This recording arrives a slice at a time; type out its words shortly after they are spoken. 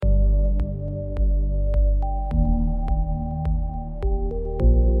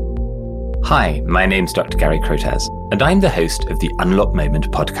Hi, my name's Dr. Gary Crotaz, and I'm the host of the Unlock Moment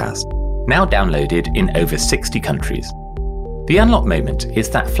podcast, now downloaded in over 60 countries. The Unlock Moment is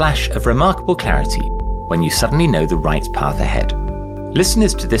that flash of remarkable clarity when you suddenly know the right path ahead.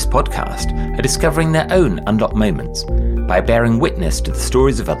 Listeners to this podcast are discovering their own unlock moments by bearing witness to the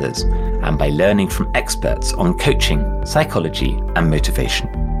stories of others and by learning from experts on coaching, psychology, and motivation.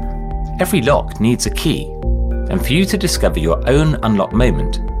 Every lock needs a key, and for you to discover your own unlock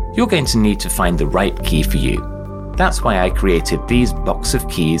moment, you're going to need to find the right key for you. That's why I created these Box of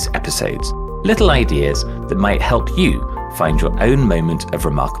Keys episodes, little ideas that might help you find your own moment of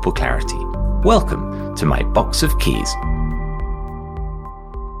remarkable clarity. Welcome to my Box of Keys.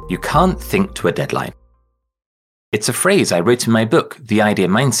 You can't think to a deadline. It's a phrase I wrote in my book, The Idea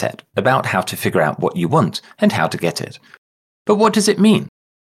Mindset, about how to figure out what you want and how to get it. But what does it mean?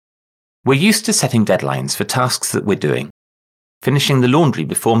 We're used to setting deadlines for tasks that we're doing, finishing the laundry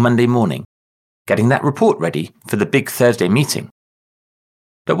before Monday morning, getting that report ready for the big Thursday meeting.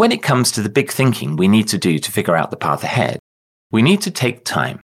 But when it comes to the big thinking we need to do to figure out the path ahead, we need to take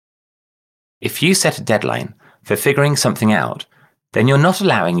time. If you set a deadline for figuring something out, then you're not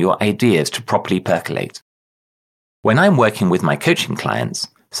allowing your ideas to properly percolate. When I'm working with my coaching clients,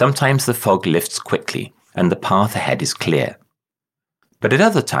 sometimes the fog lifts quickly and the path ahead is clear. But at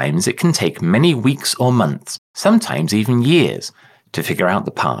other times, it can take many weeks or months, sometimes even years, to figure out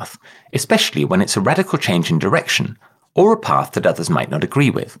the path, especially when it's a radical change in direction or a path that others might not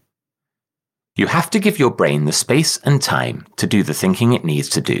agree with. You have to give your brain the space and time to do the thinking it needs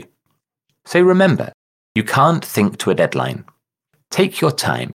to do. So remember, you can't think to a deadline. Take your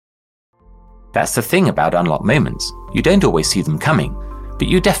time. That's the thing about unlock moments. You don't always see them coming, but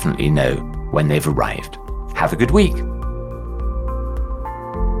you definitely know when they've arrived. Have a good week.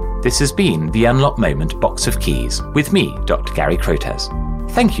 This has been the Unlock Moment Box of Keys with me, Dr. Gary Crotaz.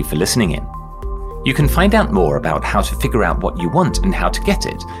 Thank you for listening in. You can find out more about how to figure out what you want and how to get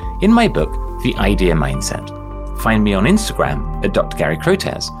it in my book, The Idea Mindset. Find me on Instagram at Dr. Gary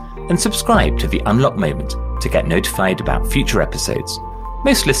Crotaz and subscribe to the Unlock Moment to get notified about future episodes.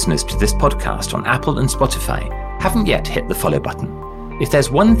 Most listeners to this podcast on Apple and Spotify haven't yet hit the follow button. If there's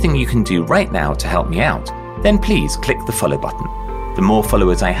one thing you can do right now to help me out, then please click the follow button. The more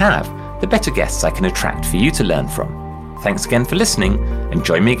followers I have, the better guests I can attract for you to learn from. Thanks again for listening, and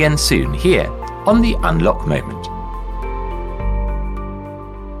join me again soon here on the Unlock Moment.